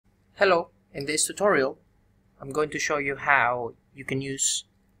Hello, in this tutorial I'm going to show you how you can use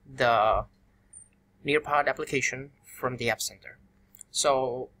the Nearpod application from the App Center.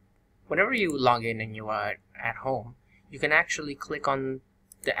 So whenever you log in and you are at home, you can actually click on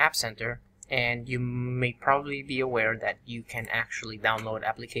the App Center, and you may probably be aware that you can actually download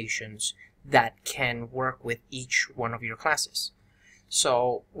applications that can work with each one of your classes.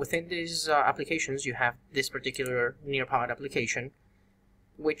 So within these applications, you have this particular Nearpod application,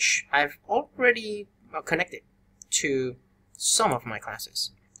 which I've already connected to some of my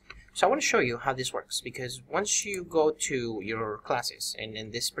classes. So I want to show you how this works, because once you go to your classes, and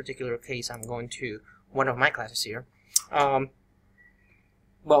in this particular case I'm going to one of my classes here,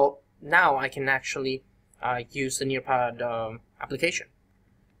 well, now I can actually use the Nearpod application.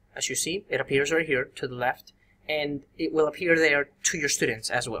 As you see, it appears right here to the left, and it will appear there to your students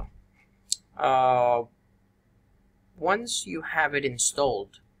as well. Once you have it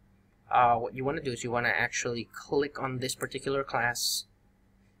installed, what you want to do is you want to actually click on this particular class,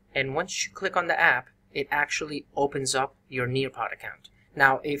 and once you click on the app, it actually opens up your Nearpod account.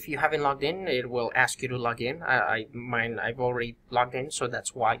 Now, if you haven't logged in, it will ask you to log in. I've already logged in, so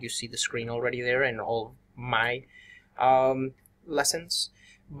that's why you see the screen already there and all my lessons.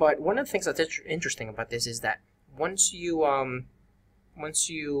 But one of the things that's interesting about this is that once you are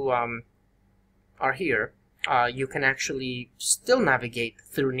here, you can actually still navigate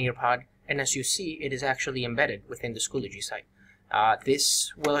through Nearpod, and as you see, it is actually embedded within the Schoology site.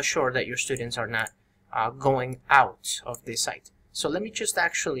 This will assure that your students are not going out of this site. So let me just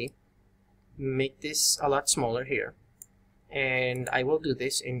actually make this a lot smaller here, and I will do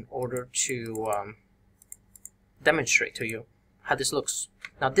this in order to demonstrate to you how this looks.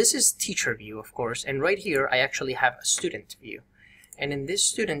 Now, this is teacher view, of course, and right here I actually have a student view, and in this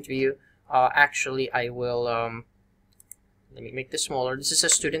student view, actually I will let me make this smaller. This is a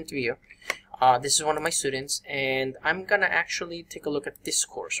student view. This is one of my students, and I'm gonna actually take a look at this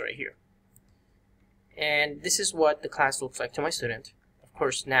course right here, and this is what the class looks like to my student. Of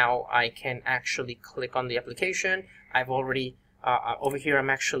course, now I can actually click on the application. I've already over here I'm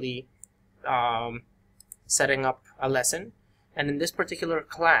actually setting up a lesson, and in this particular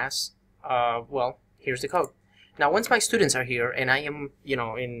class, well, here's the code. Now, once my students are here and I am,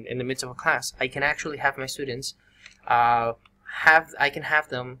 in the midst of a class, I can actually have my students I can have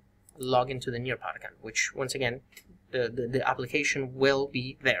them log into the Nearpod account, which once again the application will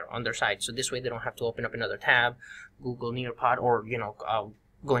be there on their side. So this way they don't have to open up another tab, Google Nearpod, or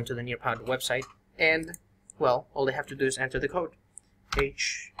go into the Nearpod website, and well, all they have to do is enter the code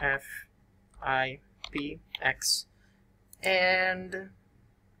HFIPX, and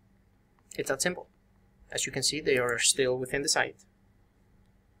it's that simple. As you can see, they are still within the site.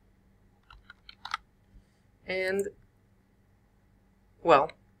 And,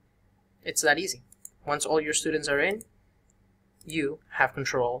 well, it's that easy. Once all your students are in, you have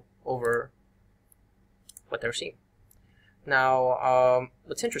control over what they're seeing. Now,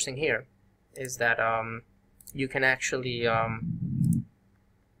 what's interesting here is that you can actually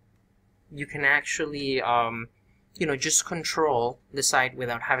just control the site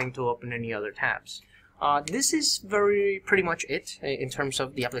without having to open any other tabs. This is pretty much it in terms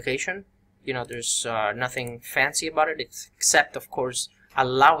of the application. There's nothing fancy about it, except, of course,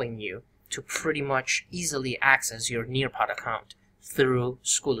 allowing you to pretty much easily access your Nearpod account through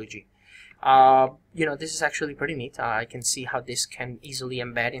Schoology. This is actually pretty neat. I can see how this can easily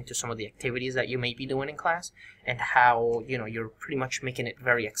embed into some of the activities that you may be doing in class, and how you're pretty much making it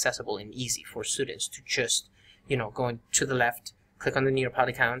very accessible and easy for students to just go to the left, click on the Nearpod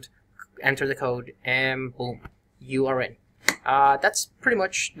account, enter the code, and boom, you are in. That's pretty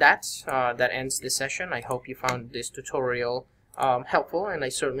much that. That ends this session. I hope you found this tutorial helpful, and I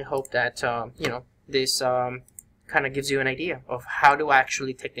certainly hope that this kind of gives you an idea of how to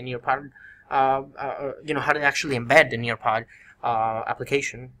actually take the Nearpod, how to actually embed the Nearpod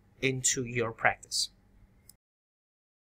application into your practice.